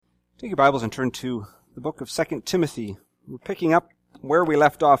Take your Bibles and turn to the book of 2 Timothy. We're picking up where we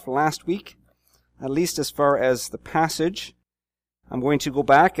left off last week, at least as far as the passage. I'm going to go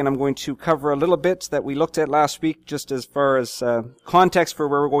back and I'm going to cover a little bit that we looked at last week, just as far as context for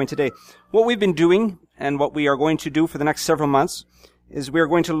where we're going today. What we've been doing and what we are going to do for the next several months is we are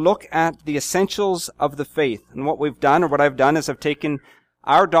going to look at the essentials of the faith. And what we've done, or what I've done, is I've taken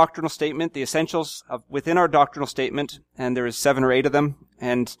our doctrinal statement, the essentials within our doctrinal statement, and there is 7 or 8 of them,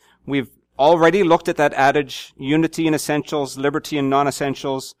 and we've already looked at that adage, unity in essentials, liberty in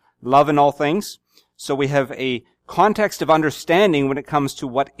non-essentials, love in all things. So we have a context of understanding when it comes to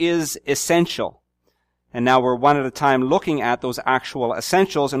what is essential. And now we're one at a time looking at those actual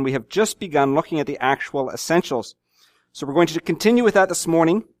essentials, and we have just begun looking at the actual essentials. So we're going to continue with that this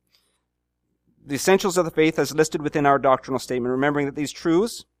morning. The essentials of the faith as listed within our doctrinal statement, remembering that these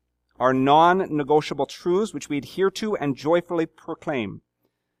truths are non-negotiable truths which we adhere to and joyfully proclaim.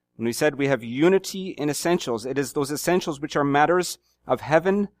 When we said we have unity in essentials, it is those essentials which are matters of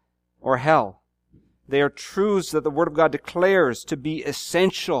heaven or hell. They are truths that the Word of God declares to be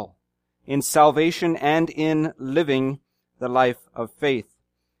essential in salvation and in living the life of faith.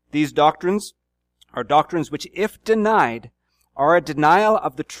 These doctrines are doctrines which, if denied, are a denial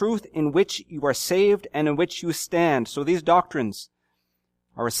of the truth in which you are saved and in which you stand. So these doctrines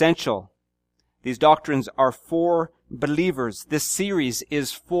are essential. These doctrines are for believers. This series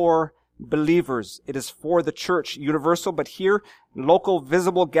is for believers. It is for the church, universal, but here, local,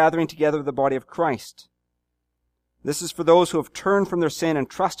 visible gathering together of the body of Christ. This is for those who have turned from their sin and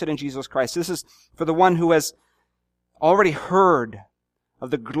trusted in Jesus Christ. This is for the one who has already heard of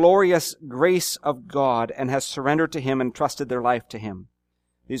the glorious grace of God and has surrendered to Him and trusted their life to Him.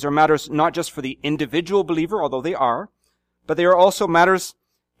 These are matters not just for the individual believer, although they are, but they are also matters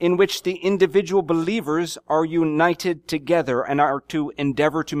in which the individual believers are united together and are to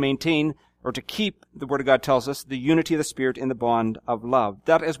endeavor to maintain or to keep, the Word of God tells us, the unity of the Spirit in the bond of love.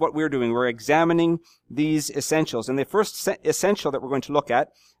 That is what we're doing. We're examining these essentials. And the first essential that we're going to look at,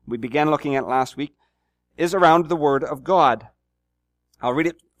 we began looking at last week, is around the Word of God. I'll read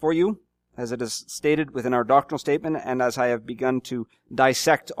it for you as it is stated within our doctrinal statement and as I have begun to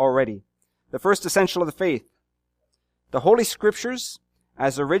dissect already. The first essential of the faith. The Holy Scriptures,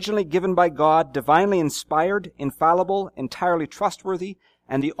 as originally given by God, divinely inspired, infallible, entirely trustworthy,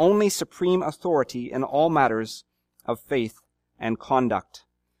 and the only supreme authority in all matters of faith and conduct.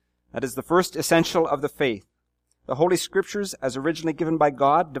 That is the first essential of the faith. The Holy Scriptures, as originally given by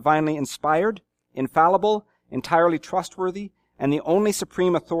God, divinely inspired, infallible, entirely trustworthy, and the only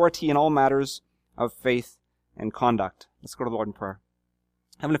supreme authority in all matters of faith and conduct. Let's go to the Lord in prayer.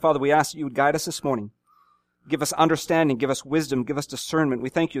 Heavenly Father, we ask that you would guide us this morning. Give us understanding, give us wisdom, give us discernment. We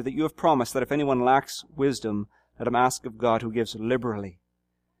thank you that you have promised that if anyone lacks wisdom, let him ask of God who gives liberally.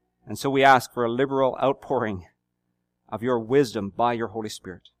 And so we ask for a liberal outpouring of your wisdom by your Holy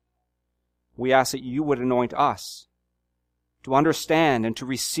Spirit. We ask that you would anoint us to understand and to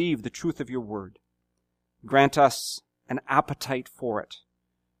receive the truth of your word. Grant us an appetite for it,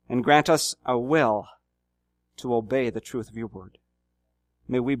 and grant us a will to obey the truth of your word.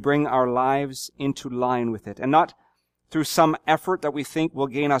 May we bring our lives into line with it, and not through some effort that we think will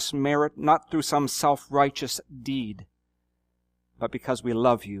gain us merit, not through some self-righteous deed, but because we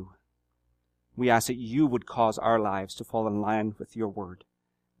love you. We ask that you would cause our lives to fall in line with your word.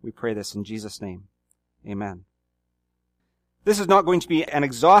 We pray this in Jesus' name. Amen. This is not going to be an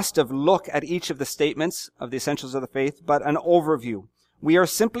exhaustive look at each of the statements of the essentials of the faith, but an overview. We are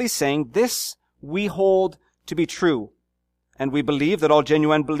simply saying this we hold to be true. And we believe that all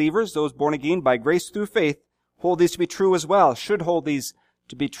genuine believers, those born again by grace through faith, hold these to be true as well, should hold these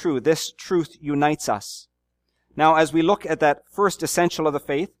to be true. This truth unites us. Now, as we look at that first essential of the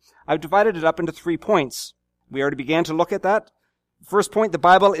faith, I've divided it up into 3 points. We already began to look at that. First point, the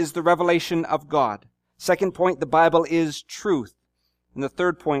Bible is the revelation of God. Second point, the Bible is truth. And the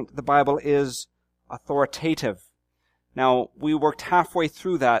third point, the Bible is authoritative. Now, we worked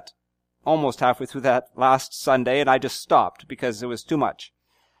almost halfway through that last Sunday, and I just stopped because it was too much.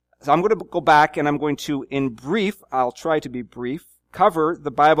 So I'm going to go back and I'm going to, in brief, I'll try to be brief, cover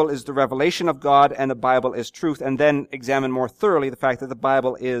the Bible is the revelation of God and the Bible is truth, and then examine more thoroughly the fact that the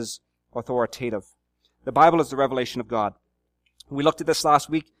Bible is authoritative. The Bible is the revelation of God. We looked at this last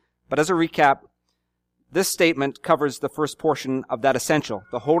week, but as a recap, this statement covers the first portion of that essential,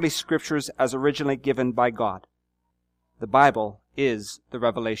 the Holy Scriptures as originally given by God. The Bible is the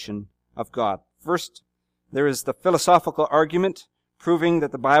revelation of God. First, there is the philosophical argument proving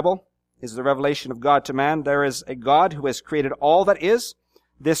that the Bible is the revelation of God to man. There is a God who has created all that is.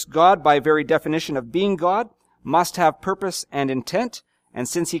 This God, by very definition of being God, must have purpose and intent, And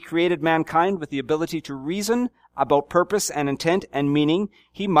since he created mankind with the ability to reason about purpose and intent and meaning,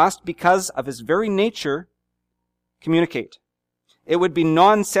 he must, because of his very nature, communicate. It would be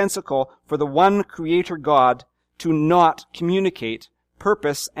nonsensical for the one creator God to not communicate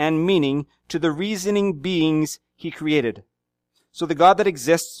purpose and meaning to the reasoning beings he created. So the God that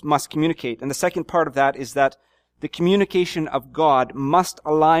exists must communicate. And the second part of that is that the communication of God must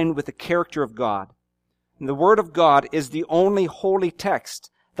align with the character of God. And the Word of God is the only holy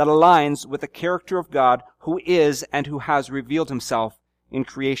text that aligns with the character of God who is and who has revealed himself in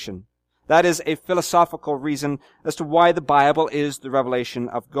creation. That is a philosophical reason as to why the Bible is the revelation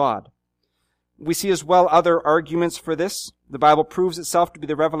of God. We see as well other arguments for this. The Bible proves itself to be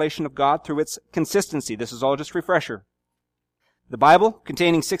the revelation of God through its consistency. This is all just refresher. The Bible,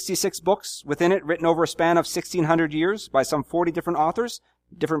 containing 66 books, within it written over a span of 1,600 years by some 40 different authors,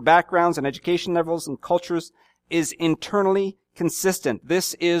 different backgrounds and education levels and cultures, is internally consistent.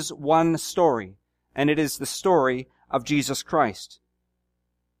 This is one story, and it is the story of Jesus Christ.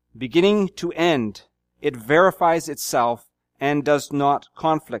 Beginning to end, it verifies itself and does not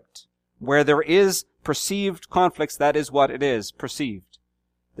conflict. Where there is perceived conflicts, that is what it is, perceived.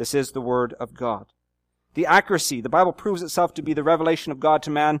 This is the Word of God. The accuracy. The Bible proves itself to be the revelation of God to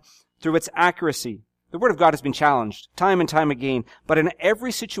man through its accuracy. The Word of God has been challenged time and time again, but in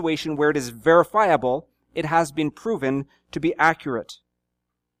every situation where it is verifiable, it has been proven to be accurate.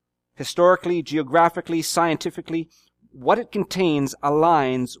 Historically, geographically, scientifically, what it contains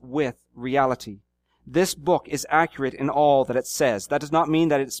aligns with reality. This book is accurate in all that it says. That does not mean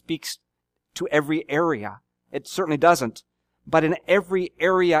that it speaks to every area. It certainly doesn't. But in every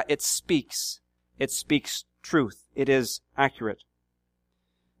area it speaks truth. It is accurate.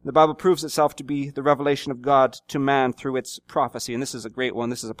 The Bible proves itself to be the revelation of God to man through its prophecy. And this is a great one.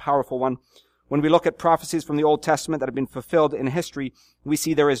 This is a powerful one. When we look at prophecies from the Old Testament that have been fulfilled in history, we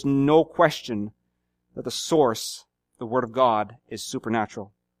see there is no question that the source, the Word of God, is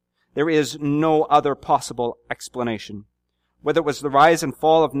supernatural. There is no other possible explanation. Whether it was the rise and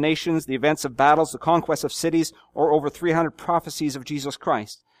fall of nations, the events of battles, the conquest of cities, or over 300 prophecies of Jesus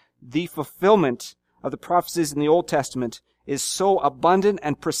Christ, the fulfillment of the prophecies in the Old Testament is so abundant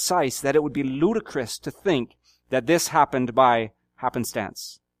and precise that it would be ludicrous to think that this happened by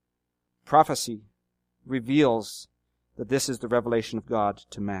happenstance. Prophecy reveals that this is the revelation of God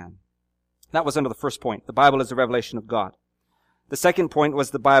to man. That was under the first point. The Bible is the revelation of God. The second point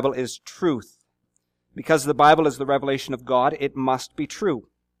was the Bible is truth. Because the Bible is the revelation of God, it must be true.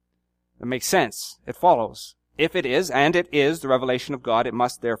 It makes sense. It follows. If it is, and it is the revelation of God, it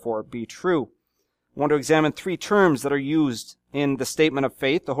must therefore be true. I want to examine three terms that are used in the statement of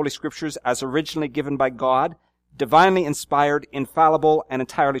faith, the Holy Scriptures, as originally given by God, divinely inspired, infallible, and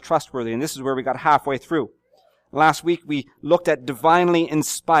entirely trustworthy. And this is where we got halfway through. Last week we looked at divinely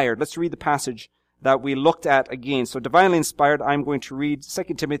inspired. Let's read the passage that we looked at again. So divinely inspired, I'm going to read 2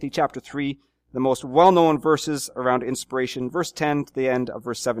 Timothy chapter 3, the most well-known verses around inspiration, verse 10 to the end of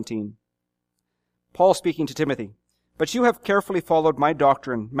verse 17. Paul speaking to Timothy, "But you have carefully followed my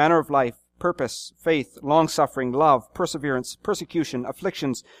doctrine, manner of life, purpose, faith, long-suffering, love, perseverance, persecution,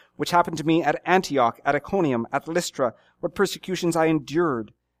 afflictions, which happened to me at Antioch, at Iconium, at Lystra, what persecutions I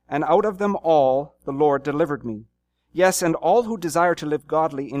endured, and out of them all the Lord delivered me. Yes, and all who desire to live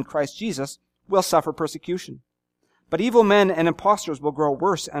godly in Christ Jesus will suffer persecution. But evil men and impostors will grow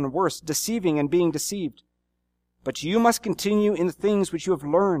worse and worse, deceiving and being deceived. But you must continue in the things which you have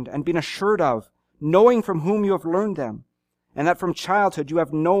learned and been assured of, knowing from whom you have learned them, and that from childhood you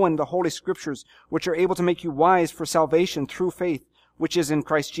have known the Holy Scriptures, which are able to make you wise for salvation through faith, which is in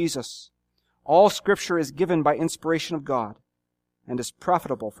Christ Jesus. All Scripture is given by inspiration of God, and is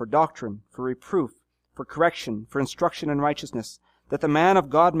profitable for doctrine, for reproof, for correction, for instruction in righteousness, that the man of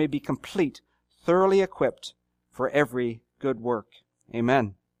God may be complete, thoroughly equipped for every good work."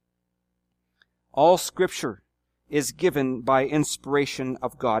 Amen. All Scripture is given by inspiration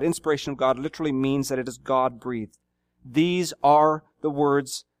of God. Inspiration of God literally means that it is God-breathed. These are the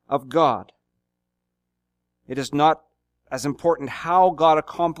words of God. It is not as important how God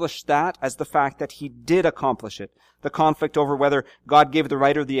accomplished that as the fact that He did accomplish it. The conflict over whether God gave the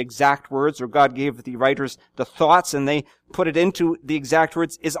writer the exact words or God gave the writers the thoughts and they put it into the exact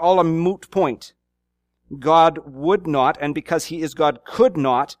words is all a moot point. God would not, and because He is God, could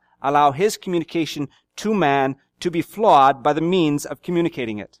not allow His communication to man to be flawed by the means of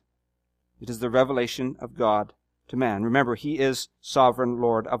communicating it. It is the revelation of God to man. Remember, He is sovereign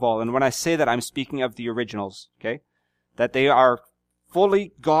Lord of all. And when I say that, I'm speaking of the originals, okay? That they are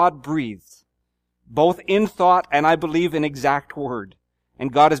fully God-breathed, both in thought and I believe in exact word.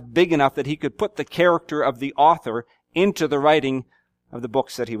 And God is big enough that He could put the character of the author into the writing of the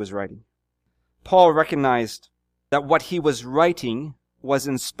books that he was writing. Paul recognized that what he was writing was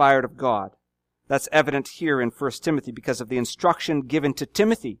inspired of God. That's evident here in 1 Timothy because of the instruction given to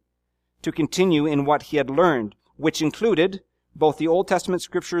Timothy to continue in what he had learned, which included both the Old Testament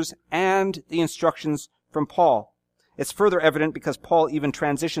scriptures and the instructions from Paul. It's further evident because Paul even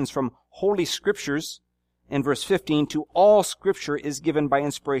transitions from holy scriptures in verse 15 to all scripture is given by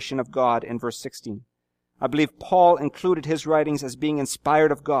inspiration of God in verse 16. I believe Paul included his writings as being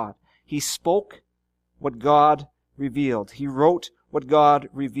inspired of God. He spoke what God revealed. He wrote what God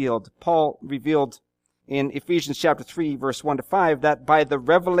revealed. Paul revealed in Ephesians chapter 3, verse 1 to 5, that by the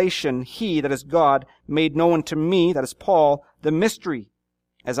revelation he, that is God, made known to me, that is Paul, the mystery,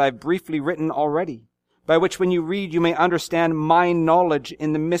 as I've briefly written already, by which when you read you may understand my knowledge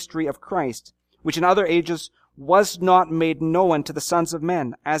in the mystery of Christ, which in other ages was not made known to the sons of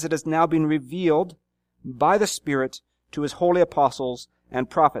men, as it has now been revealed by the Spirit to his holy apostles and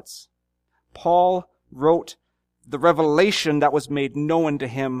prophets. Paul wrote the revelation that was made known to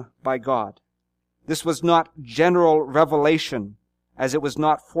him by God. This was not general revelation, as it was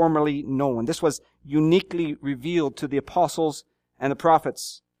not formerly known. This was uniquely revealed to the apostles and the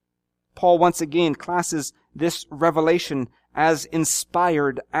prophets. Paul once again classes this revelation as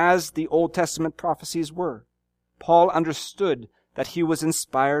inspired as the Old Testament prophecies were. Paul understood that he was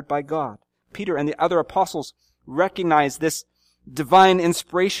inspired by God. Peter and the other apostles recognized this divine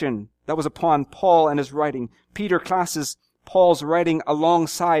inspiration that was upon Paul and his writing. Peter classes Paul's writing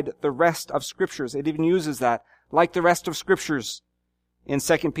alongside the rest of scriptures. It even uses that, like the rest of scriptures, in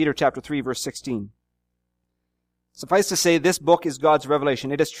 2 Peter chapter 3, verse 16. Suffice to say, this book is God's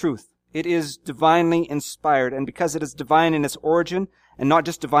revelation. It is truth. It is divinely inspired, and because it is divine in its origin, and not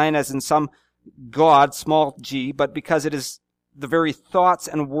just divine as in some God, small g, but because it is the very thoughts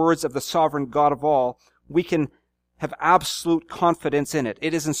and words of the sovereign God of all, we can have absolute confidence in it.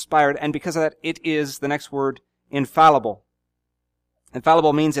 It is inspired, and because of that, it is, the next word, infallible.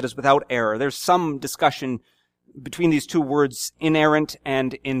 Infallible means it is without error. There's some discussion between these two words, inerrant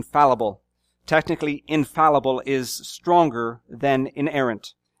and infallible. Technically, infallible is stronger than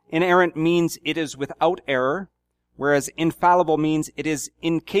inerrant. Inerrant means it is without error, whereas infallible means it is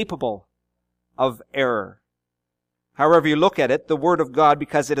incapable of error. However you look at it, the Word of God,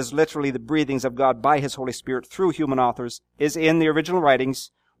 because it is literally the breathings of God by His Holy Spirit through human authors, is in the original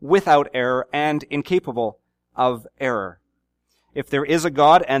writings without error and incapable of error. If there is a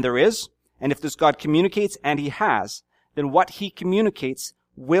God, and there is, and if this God communicates, and He has, then what He communicates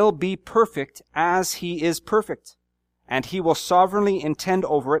will be perfect as He is perfect, and He will sovereignly intend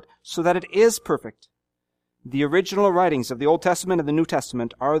over it so that it is perfect. The original writings of the Old Testament and the New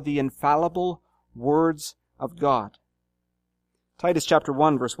Testament are the infallible words of God. Titus chapter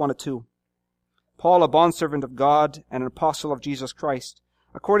 1, verse 1 to 2. Paul, a bondservant of God and an apostle of Jesus Christ,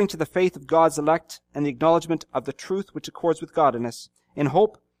 according to the faith of God's elect and the acknowledgement of the truth which accords with godliness, in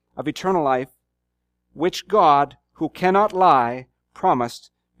hope of eternal life, which God, who cannot lie, promised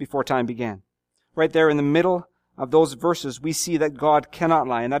before time began. Right there in the middle of those verses, we see that God cannot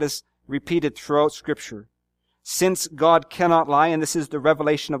lie, and that is repeated throughout Scripture. Since God cannot lie, and this is the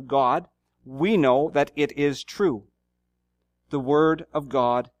revelation of God, we know that it is true. The Word of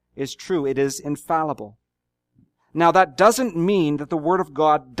God is true. It is infallible. Now, that doesn't mean that the Word of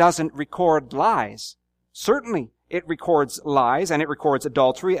God doesn't record lies. Certainly, it records lies, and it records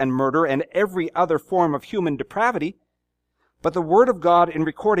adultery and murder and every other form of human depravity. But the Word of God, in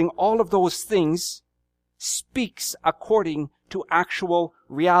recording all of those things, speaks according to actual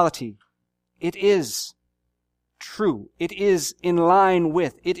reality. It is true. It is in line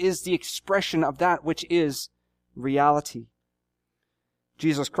with, it is the expression of that which is reality.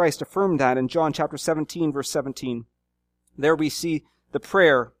 Jesus Christ affirmed that in John chapter 17, verse 17. There we see the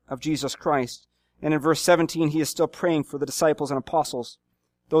prayer of Jesus Christ. And in verse 17, He is still praying for the disciples and apostles,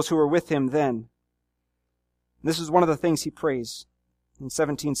 those who were with Him then. This is one of the things He prays. In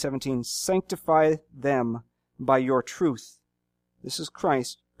 17:17, sanctify them by your truth. This is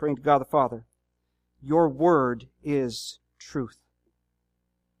Christ praying to God the Father. Your word is truth.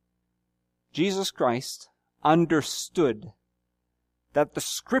 Jesus Christ understood that the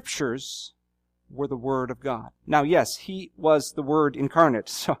Scriptures were the Word of God. Now, yes, He was the Word incarnate,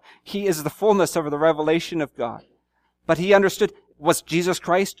 so He is the fullness of the revelation of God. But He understood, was Jesus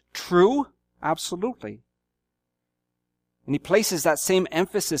Christ true? Absolutely. And He places that same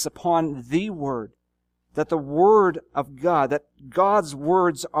emphasis upon the Word, that the Word of God, that God's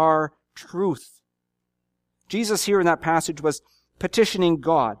words are truth. Jesus here in that passage was petitioning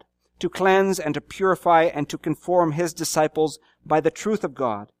God to cleanse and to purify and to conform His disciples by the truth of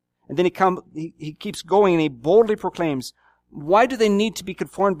God. And then he keeps going and He boldly proclaims, Why do they need to be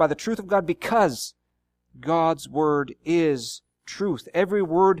conformed by the truth of God? Because God's word is truth. Every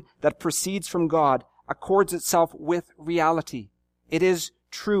word that proceeds from God accords itself with reality. It is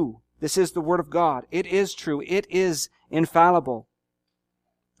true. This is the word of God. It is true. It is infallible.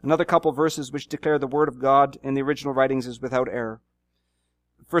 Another couple verses which declare the word of God in the original writings is without error.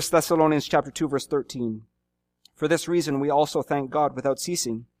 1 Thessalonians chapter 2, verse 13. For this reason we also thank God without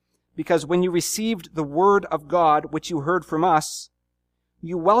ceasing, because when you received the word of God which you heard from us,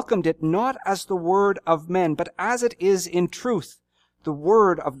 you welcomed it not as the word of men, but as it is in truth, the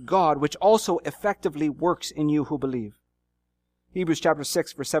word of God, which also effectively works in you who believe. Hebrews chapter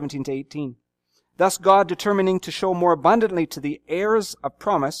 6, verse 17 to 18. Thus God, determining to show more abundantly to the heirs of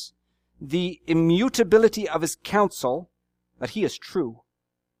promise the immutability of his counsel, that he is true,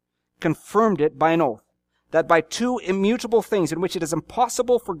 confirmed it by an oath, that by two immutable things in which it is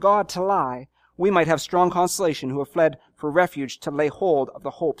impossible for God to lie, we might have strong consolation who have fled for refuge to lay hold of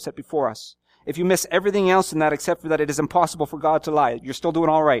the hope set before us. If you miss everything else in that except for that it is impossible for God to lie, you're still doing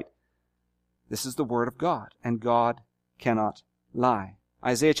all right. This is the word of God, and God cannot lie.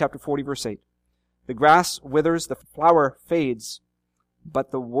 Isaiah chapter 40, verse 8. The grass withers, the flower fades,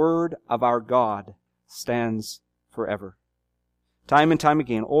 but the word of our God stands forever. Time and time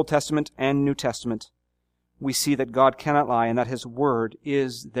again, Old Testament and New Testament, we see that God cannot lie and that his word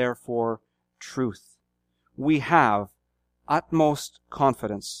is therefore truth. We have utmost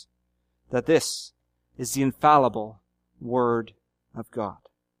confidence that this is the infallible word of God.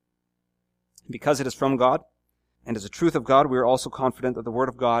 Because it is from God and is a truth of God, we are also confident that the word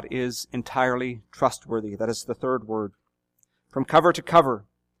of God is entirely trustworthy. That is the third word. From cover to cover,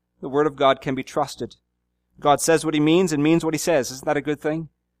 the word of God can be trusted. God says what he means and means what he says. Isn't that a good thing?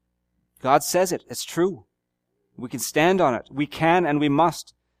 God says it. It's true. We can stand on it. We can and we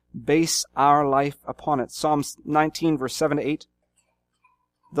must base our life upon it. Psalms 19, verse 7 to 8.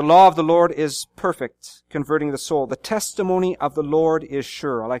 The law of the Lord is perfect, converting the soul. The testimony of the Lord is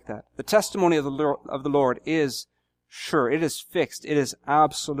sure. I like that. The testimony of the Lord is sure. It is fixed. It is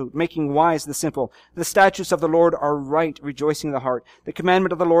absolute, making wise the simple. The statutes of the Lord are right, rejoicing the heart. The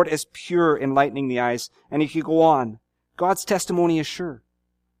commandment of the Lord is pure, enlightening the eyes. And you can go on. God's testimony is sure.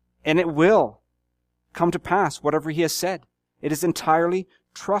 And it will come to pass, whatever he has said. It is entirely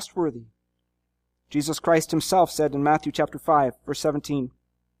trustworthy. Jesus Christ himself said in Matthew chapter 5, verse 17,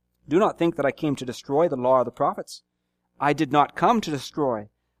 do not think that I came to destroy the law of the prophets. I did not come to destroy,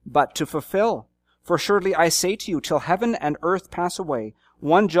 but to fulfill. For surely I say to you, till heaven and earth pass away,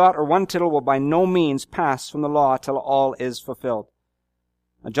 one jot or one tittle will by no means pass from the law till all is fulfilled.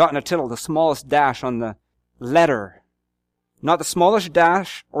 A jot and a tittle, the smallest dash on the letter, not the smallest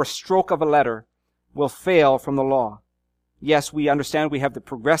dash or stroke of a letter, will fail from the law. Yes, we understand we have the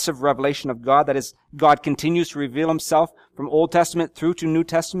progressive revelation of God. That is, God continues to reveal himself from Old Testament through to New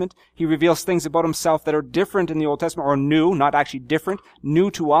Testament. He reveals things about himself that are different in the Old Testament, or new, not actually different, new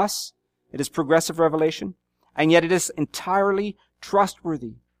to us. It is progressive revelation. And yet it is entirely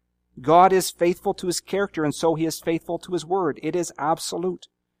trustworthy. God is faithful to his character, and so he is faithful to his word. It is absolute.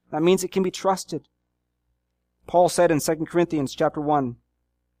 That means it can be trusted. Paul said in 2 Corinthians chapter 1,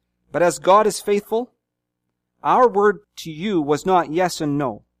 but as God is faithful, our word to you was not yes and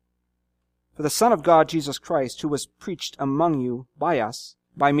no. For the Son of God, Jesus Christ, who was preached among you by us,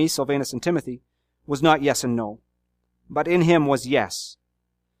 by me, Silvanus, and Timothy, was not yes and no, but in him was yes.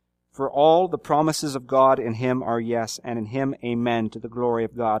 For all the promises of God in him are yes, and in him amen, to the glory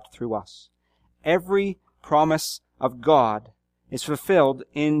of God through us. Every promise of God is fulfilled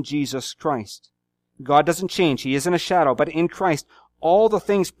in Jesus Christ. God doesn't change. He isn't a shadow, but in Christ, all the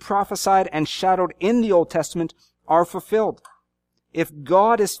things prophesied and shadowed in the Old Testament are fulfilled. If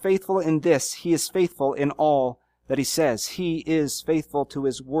God is faithful in this, he is faithful in all that he says. He is faithful to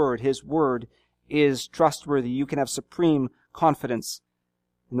his word. His word is trustworthy. You can have supreme confidence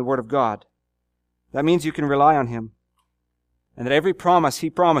in the word of God. That means you can rely on him, and that every promise he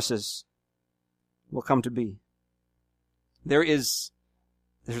promises will come to be. There's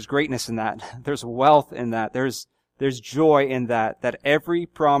greatness in that. There's wealth in that. There's joy in that every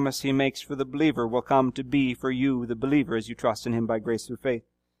promise he makes for the believer will come to be for you, the believer, as you trust in him by grace through faith.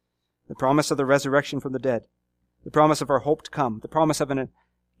 The promise of the resurrection from the dead, the promise of our hope to come, the promise of an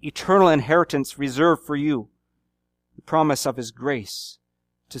eternal inheritance reserved for you, the promise of his grace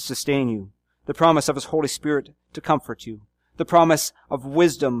to sustain you, the promise of his Holy Spirit to comfort you, the promise of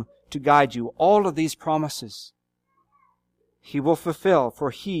wisdom to guide you. All of these promises he will fulfill, for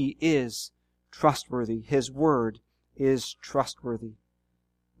he is trustworthy. His word is trustworthy.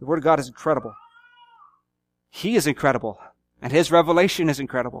 The word of God is incredible. He is incredible, and his revelation is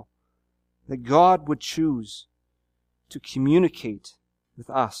incredible. That God would choose to communicate with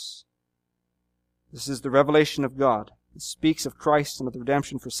us. This is the revelation of God. It speaks of Christ and of the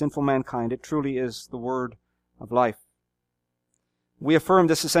redemption for sinful mankind. It truly is the word of life. We affirm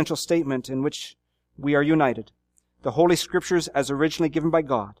this essential statement in which we are united. The Holy Scriptures as originally given by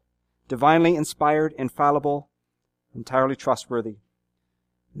God, divinely inspired, infallible, entirely trustworthy.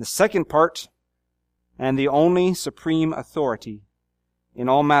 And the second part, and the only supreme authority in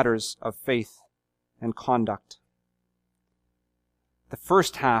all matters of faith and conduct. The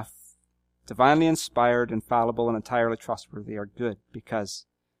first half, divinely inspired, infallible, and entirely trustworthy, are good because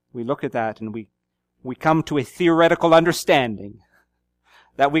we look at that and we come to a theoretical understanding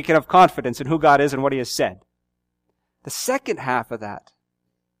that we can have confidence in who God is and what He has said. The second half of that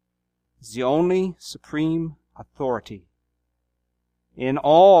is the only supreme authority in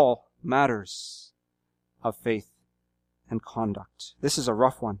all matters of faith and conduct. This is a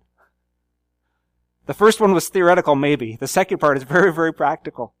rough one. The first one was theoretical, maybe. The second part is very, very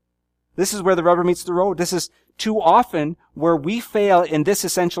practical. This is where the rubber meets the road. This is too often where we fail in this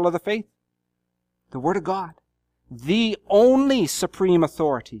essential of the faith. The Word of God. The only supreme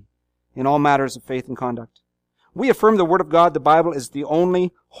authority in all matters of faith and conduct. We affirm the Word of God, the Bible, is the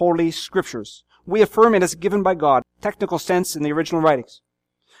only holy Scriptures. We affirm it as given by God, technical sense in the original writings.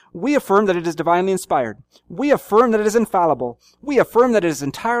 We affirm that it is divinely inspired. We affirm that it is infallible. We affirm that it is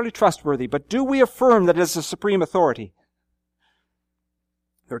entirely trustworthy. But do we affirm that it is a supreme authority?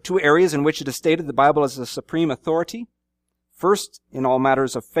 There are two areas in which it is stated the Bible is a supreme authority. First, in all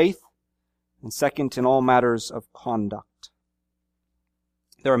matters of faith, and second, in all matters of conduct.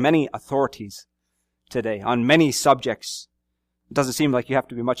 There are many authorities today on many subjects. It doesn't seem like you have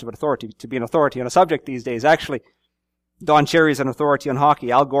to be much of an authority to be an authority on a subject these days. Actually, Don Cherry is an authority on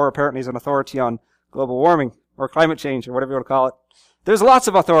hockey. Al Gore apparently is an authority on global warming or climate change or whatever you want to call it. There's lots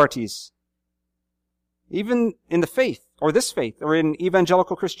of authorities. Even in the faith, or this faith, or in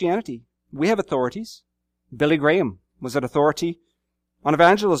evangelical Christianity, we have authorities. Billy Graham was an authority on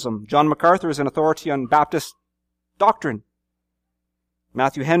evangelism. John MacArthur is an authority on Baptist doctrine.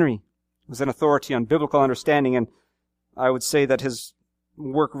 Matthew Henry was an authority on biblical understanding, and I would say that his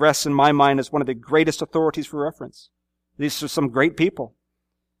work rests in my mind as one of the greatest authorities for reference. These are some great people.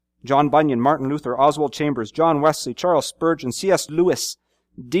 John Bunyan, Martin Luther, Oswald Chambers, John Wesley, Charles Spurgeon, C.S. Lewis,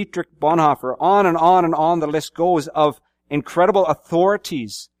 Dietrich Bonhoeffer, on and on and on the list goes of incredible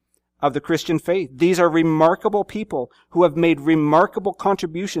authorities of the Christian faith. These are remarkable people who have made remarkable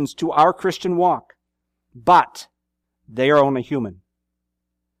contributions to our Christian walk. But they are only human.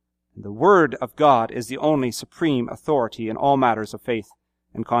 The Word of God is the only supreme authority in all matters of faith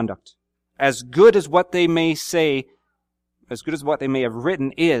and conduct. As good as what they may say, as good as what they may have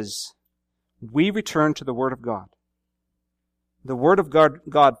written is, we return to the Word of God. The Word of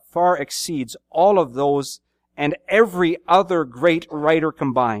God far exceeds all of those and every other great writer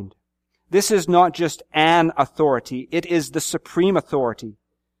combined. This is not just an authority. It is the supreme authority.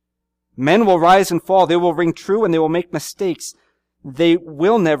 Men will rise and fall. They will ring true and they will make mistakes. They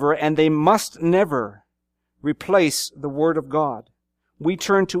will never and they must never replace the Word of God. We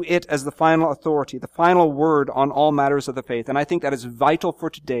turn to it as the final authority, the final word on all matters of the faith. And I think that is vital for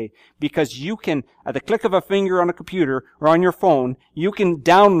today because you can, at the click of a finger on a computer or on your phone, you can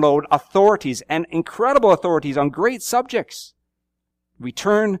download authorities and incredible authorities on great subjects.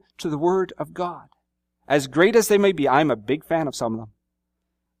 Return to the Word of God. As great as they may be, I'm a big fan of some of them.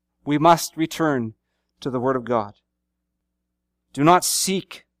 We must return to the Word of God. Do not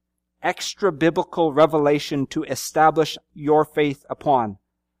seek extra biblical revelation to establish your faith upon.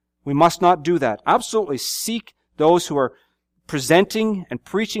 We must not do that. Absolutely seek those who are presenting and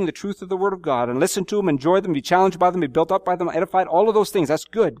preaching the truth of the Word of God and listen to them, enjoy them, be challenged by them, be built up by them, edified, all of those things. That's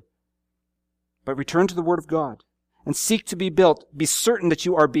good. But return to the Word of God and seek to be built. Be certain that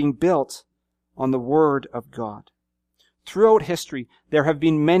you are being built on the Word of God. Throughout history, there have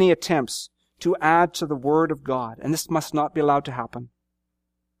been many attempts to add to the Word of God, and this must not be allowed to happen.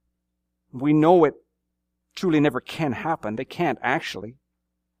 We know it truly never can happen. They can't actually.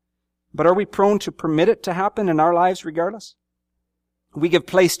 But are we prone to permit it to happen in our lives regardless? We give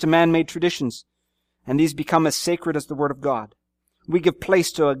place to man-made traditions, and these become as sacred as the Word of God. We give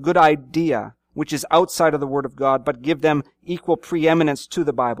place to a good idea, which is outside of the Word of God, but give them equal preeminence to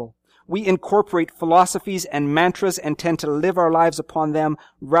the Bible. We incorporate philosophies and mantras and tend to live our lives upon them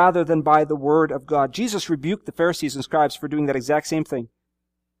rather than by the Word of God. Jesus rebuked the Pharisees and scribes for doing that exact same thing.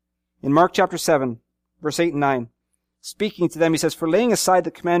 In Mark chapter 7, verse 8 and 9, speaking to them, he says, "For laying aside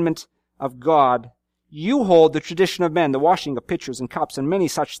the commandment of God, you hold the tradition of men, the washing of pitchers and cups, and many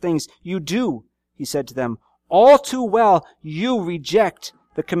such things you do," he said to them. "All too well you reject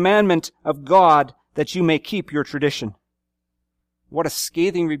the commandment of God that you may keep your tradition." What a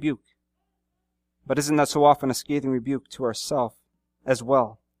scathing rebuke. But isn't that so often a scathing rebuke to ourselves as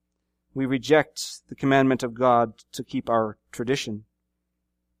well? We reject the commandment of God to keep our tradition.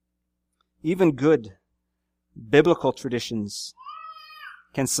 Even good biblical traditions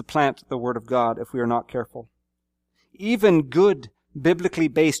can supplant the Word of God if we are not careful. Even good biblically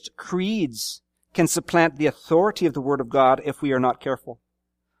based creeds can supplant the authority of the Word of God if we are not careful.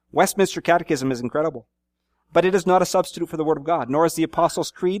 Westminster Catechism is incredible, but it is not a substitute for the Word of God, nor is the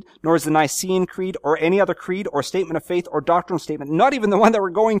Apostles' Creed, nor is the Nicene Creed, or any other creed, or statement of faith, or doctrinal statement, not even the one that we're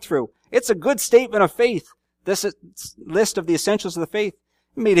going through. It's a good statement of faith. This list of the essentials of the faith.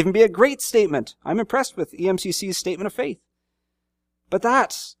 It may even be a great statement. I'm impressed with EMCC's statement of faith. But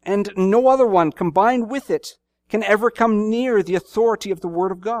that, and no other one combined with it, can ever come near the authority of the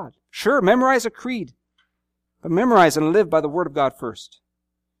Word of God. Sure, memorize a creed, but memorize and live by the Word of God first.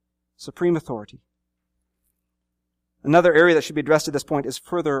 Supreme authority. Another area that should be addressed at this point is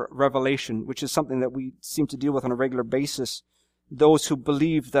further revelation, which is something that we seem to deal with on a regular basis. Those who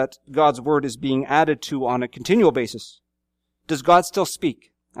believe that God's Word is being added to on a continual basis. Does God still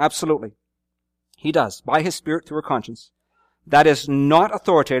speak? Absolutely. He does, by His Spirit through our conscience. That is not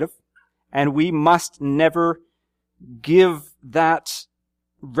authoritative, and we must never give that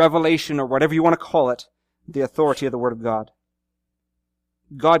revelation, or whatever you want to call it, the authority of the Word of God.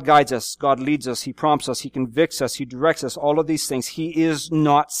 God guides us, God leads us, He prompts us, He convicts us, He directs us, all of these things. He is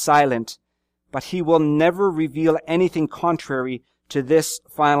not silent, but He will never reveal anything contrary to this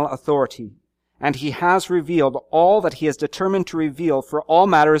final authority. And He has revealed all that He has determined to reveal for all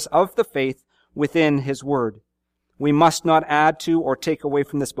matters of the faith within His Word. We must not add to or take away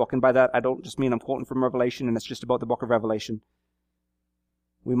from this book. And by that, I don't just mean I'm quoting from Revelation and it's just about the book of Revelation.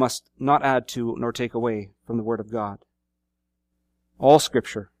 We must not add to nor take away from the Word of God. All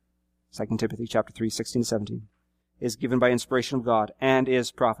Scripture, 2 Timothy chapter 3, 16 to 17, is given by inspiration of God and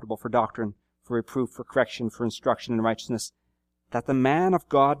is profitable for doctrine, for reproof, for correction, for instruction in righteousness, that the man of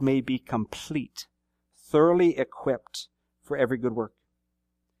God may be complete, thoroughly equipped for every good work.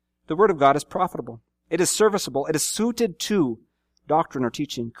 The Word of God is profitable. It is serviceable. It is suited to doctrine or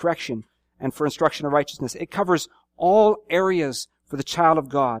teaching, correction, and for instruction in righteousness. It covers all areas for the child of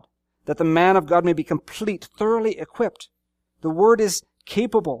God, that the man of God may be complete, thoroughly equipped. The Word is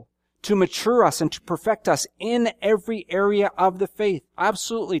capable to mature us and to perfect us in every area of the faith.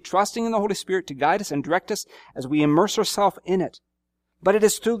 Absolutely trusting in the Holy Spirit to guide us and direct us as we immerse ourselves in it. But it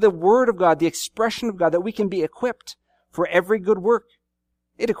is through the Word of God, the expression of God, that we can be equipped for every good work.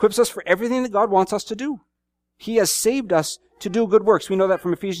 It equips us for everything that God wants us to do. He has saved us to do good works. We know that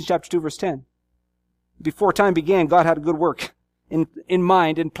from Ephesians chapter 2, verse 10. Before time began, God had a good work in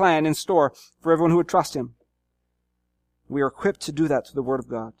mind, in plan, in store for everyone who would trust Him. We are equipped to do that through the Word of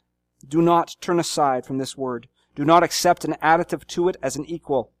God. Do not turn aside from this Word. Do not accept an additive to it as an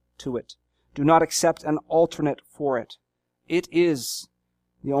equal to it. Do not accept an alternate for it. It is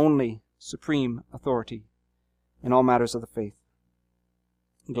the only supreme authority in all matters of the faith.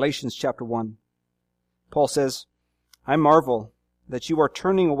 In Galatians chapter 1, Paul says, I marvel that you are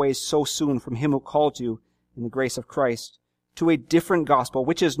turning away so soon from Him who called you in the grace of Christ to a different gospel,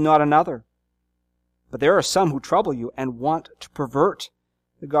 which is not another. But there are some who trouble you and want to pervert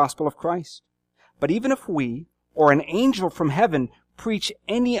the gospel of Christ. But even if we, or an angel from heaven, preach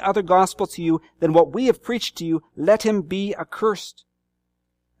any other gospel to you than what we have preached to you, let him be accursed.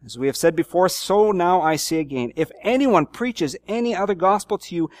 As we have said before, so now I say again, if anyone preaches any other gospel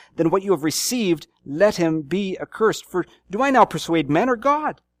to you than what you have received, let him be accursed. For do I now persuade men or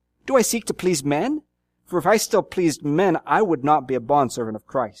God? Do I seek to please men? For if I still pleased men, I would not be a bondservant of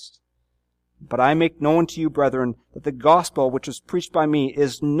Christ. But I make known to you, brethren, that the gospel which was preached by me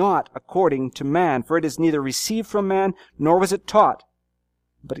is not according to man, for it is neither received from man, nor was it taught,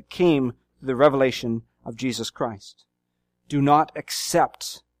 but it came through the revelation of Jesus Christ. Do not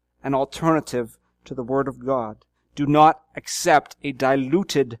accept an alternative to the Word of God. Do not accept a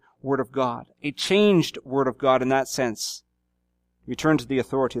diluted Word of God, a changed Word of God in that sense. Return to the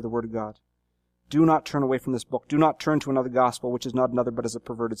authority of the Word of God. Do not turn away from this book. Do not turn to another gospel, which is not another but is a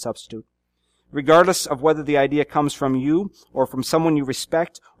perverted substitute. Regardless of whether the idea comes from you, or from someone you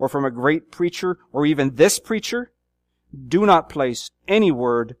respect, or from a great preacher, or even this preacher, do not place any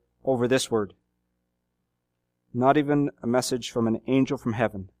word over this word. Not even a message from an angel from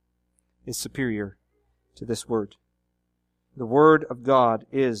heaven is superior to this word. The Word of God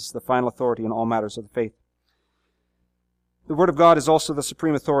is the final authority in all matters of the faith. The Word of God is also the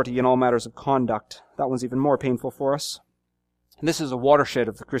supreme authority in all matters of conduct. That one's even more painful for us. And this is a watershed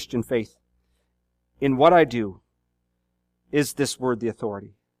of the Christian faith. In what I do, is this Word the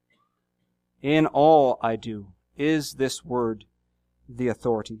authority? In all I do, is this Word the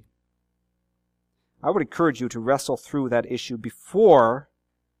authority. I would encourage you to wrestle through that issue before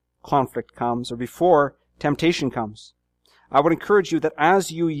conflict comes or before temptation comes. I would encourage you that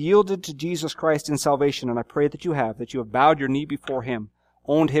as you yielded to Jesus Christ in salvation, and I pray that you have bowed your knee before Him,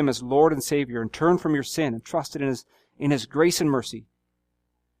 owned Him as Lord and Savior, and turned from your sin and trusted in His grace and mercy,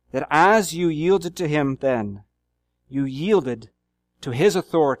 that as you yielded to Him then, you yielded to His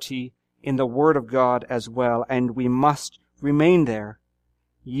authority in the Word of God as well, and we must remain there,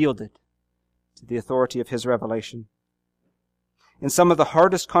 yielded to the authority of His revelation. In some of the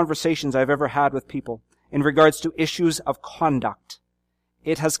hardest conversations I've ever had with people in regards to issues of conduct,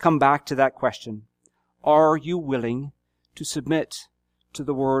 it has come back to that question. Are you willing to submit to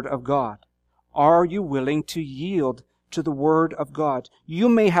the Word of God? Are you willing to yield to the Word of God? You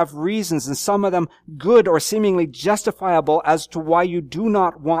may have reasons, and some of them good or seemingly justifiable, as to why you do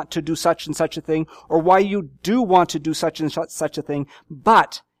not want to do such and such a thing, or why you do want to do such and such a thing.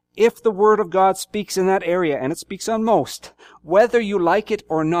 But if the Word of God speaks in that area, and it speaks on most, whether you like it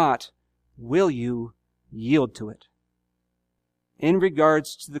or not, will you yield to it? In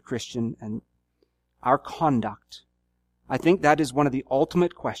regards to the Christian and our conduct, I think that is one of the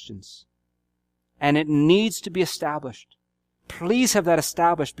ultimate questions. And it needs to be established. Please have that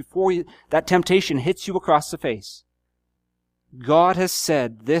established before that temptation hits you across the face. God has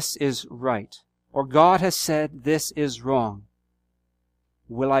said this is right, or God has said this is wrong.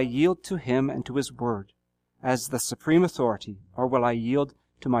 Will I yield to Him and to His Word as the supreme authority, or will I yield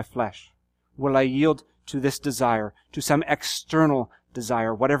to my flesh? Will I yield to this desire, to some external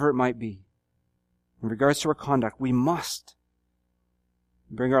desire, whatever it might be? In regards to our conduct, we must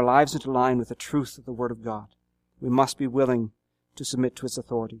bring our lives into line with the truth of the Word of God. We must be willing to submit to its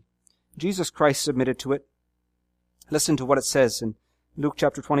authority. Jesus Christ submitted to it. Listen to what it says in Luke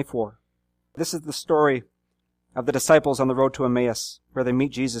chapter 24. This is the story of the disciples on the road to Emmaus, where they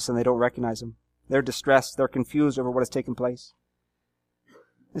meet Jesus and they don't recognize Him. They're distressed. They're confused over what has taken place.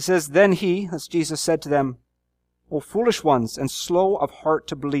 It says, Then He, that's Jesus, said to them, O foolish ones, and slow of heart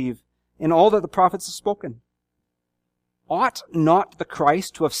to believe in all that the prophets have spoken. Ought not the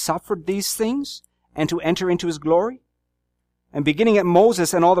Christ to have suffered these things and to enter into His glory? And beginning at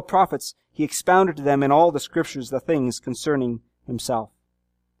Moses and all the prophets, He expounded to them in all the Scriptures the things concerning Himself.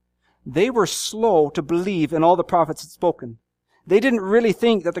 They were slow to believe in all the prophets had spoken. They didn't really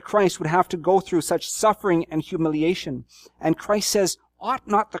think that the Christ would have to go through such suffering and humiliation. And Christ says, ought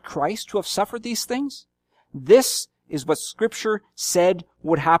not the Christ to have suffered these things? This is what Scripture said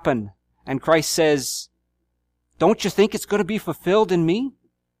would happen. And Christ says, don't you think it's going to be fulfilled in me?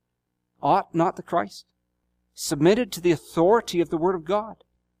 Ought not the Christ? Submitted to the authority of the Word of God.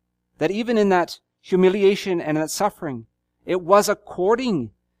 That even in that humiliation and that suffering, it was according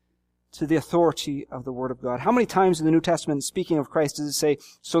to the authority of the Word of God. How many times in the New Testament, speaking of Christ, does it say,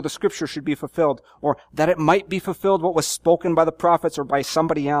 so the Scripture should be fulfilled, or that it might be fulfilled what was spoken by the prophets or by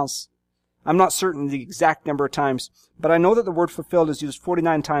somebody else? I'm not certain the exact number of times, but I know that the word fulfilled is used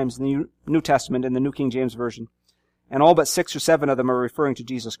 49 times in the New Testament in the New King James Version, and all but 6 or 7 of them are referring to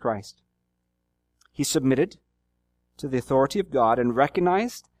Jesus Christ. He submitted to the authority of God and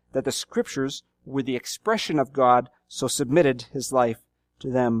recognized that the Scriptures were the expression of God, so submitted His life to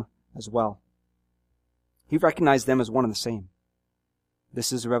them as well. He recognized them as one and the same.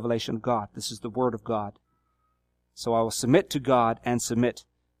 This is the revelation of God. This is the Word of God. So I will submit to God and submit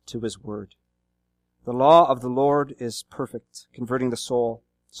to His Word. The law of the Lord is perfect, converting the soul.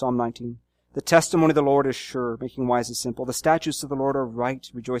 Psalm 19. The testimony of the Lord is sure, making wise the simple. The statutes of the Lord are right,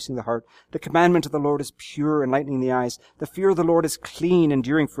 rejoicing the heart. The commandment of the Lord is pure, enlightening the eyes. The fear of the Lord is clean,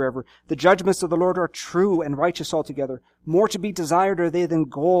 enduring forever. The judgments of the Lord are true and righteous altogether. More to be desired are they than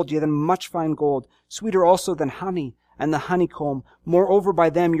gold, yea, than much fine gold. Sweeter also than honey and the honeycomb. Moreover, by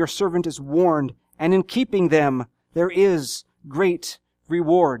them your servant is warned, and in keeping them there is great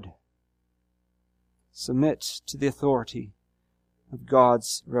reward. Submit to the authority of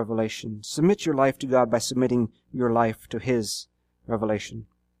God's revelation. Submit your life to God by submitting your life to His revelation.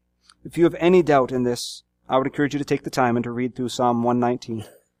 If you have any doubt in this, I would encourage you to take the time and to read through Psalm 119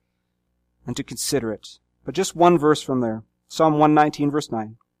 and to consider it. But just one verse from there. Psalm 119, verse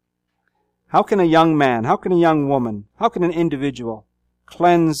 9. How can a young man, how can a young woman, how can an individual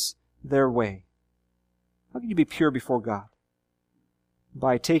cleanse their way? How can you be pure before God?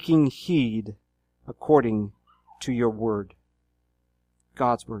 By taking heed according to your word.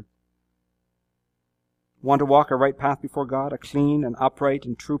 God's word. Want to walk a right path before God, a clean and upright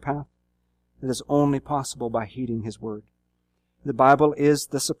and true path? It is only possible by heeding His word. The Bible is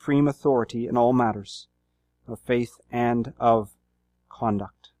the supreme authority in all matters of faith and of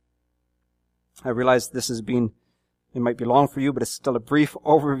conduct. I realize this has been It might be long for you, but it's still a brief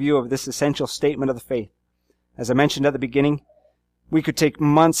overview of this essential statement of the faith. As I mentioned at the beginning, we could take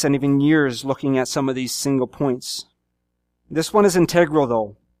months and even years looking at some of these single points. This one is integral,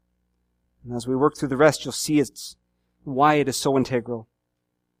 though. And as we work through the rest, you'll see it's why it is so integral.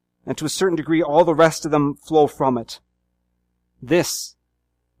 And to a certain degree, all the rest of them flow from it. This,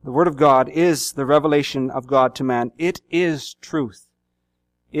 the Word of God, is the revelation of God to man. It is truth.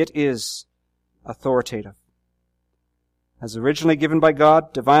 It is authoritative. As originally given by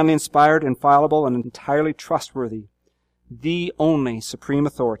God, divinely inspired, infallible, and entirely trustworthy, the only supreme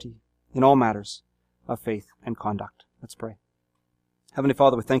authority in all matters of faith and conduct. Let's pray. Heavenly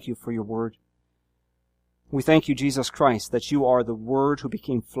Father, we thank you for your word. We thank you, Jesus Christ, that you are the Word who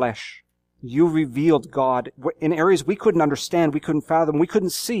became flesh. You revealed God in areas we couldn't understand, we couldn't fathom, we couldn't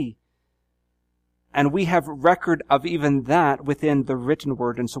see. And we have record of even that within the written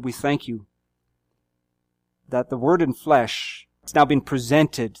word. And so we thank you that the Word in flesh is now being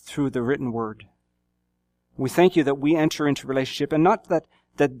presented through the written word. We thank you that we enter into relationship, and not that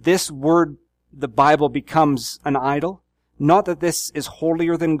this word, the Bible, becomes an idol. Not that this is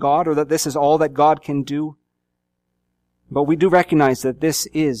holier than God, or that this is all that God can do. But we do recognize that this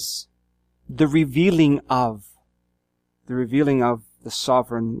is the revealing of the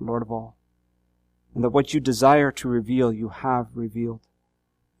sovereign Lord of all. And that what you desire to reveal, you have revealed.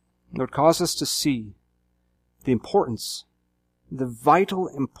 Lord, cause us to see the importance, the vital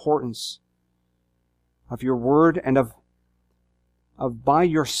importance of your word, and of by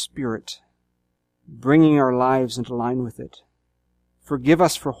your Spirit bringing our lives into line with it. Forgive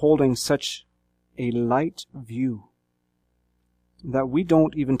us for holding such a light view that we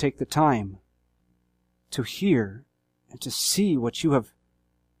don't even take the time to hear and to see what you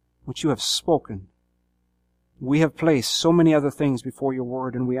have spoken. We have placed so many other things before your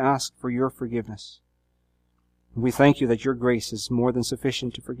word, and we ask for your forgiveness. And we thank you that your grace is more than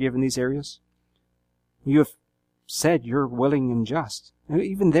sufficient to forgive in these areas. You have said you're willing and just. And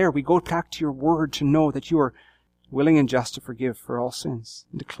even there, we go back to your word to know that you are willing and just to forgive for all sins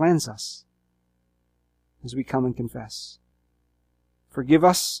and to cleanse us as we come and confess. Forgive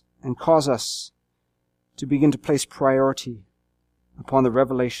us and cause us to begin to place priority upon the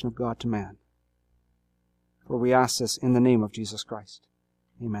revelation of God to man. For we ask this in the name of Jesus Christ.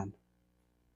 Amen.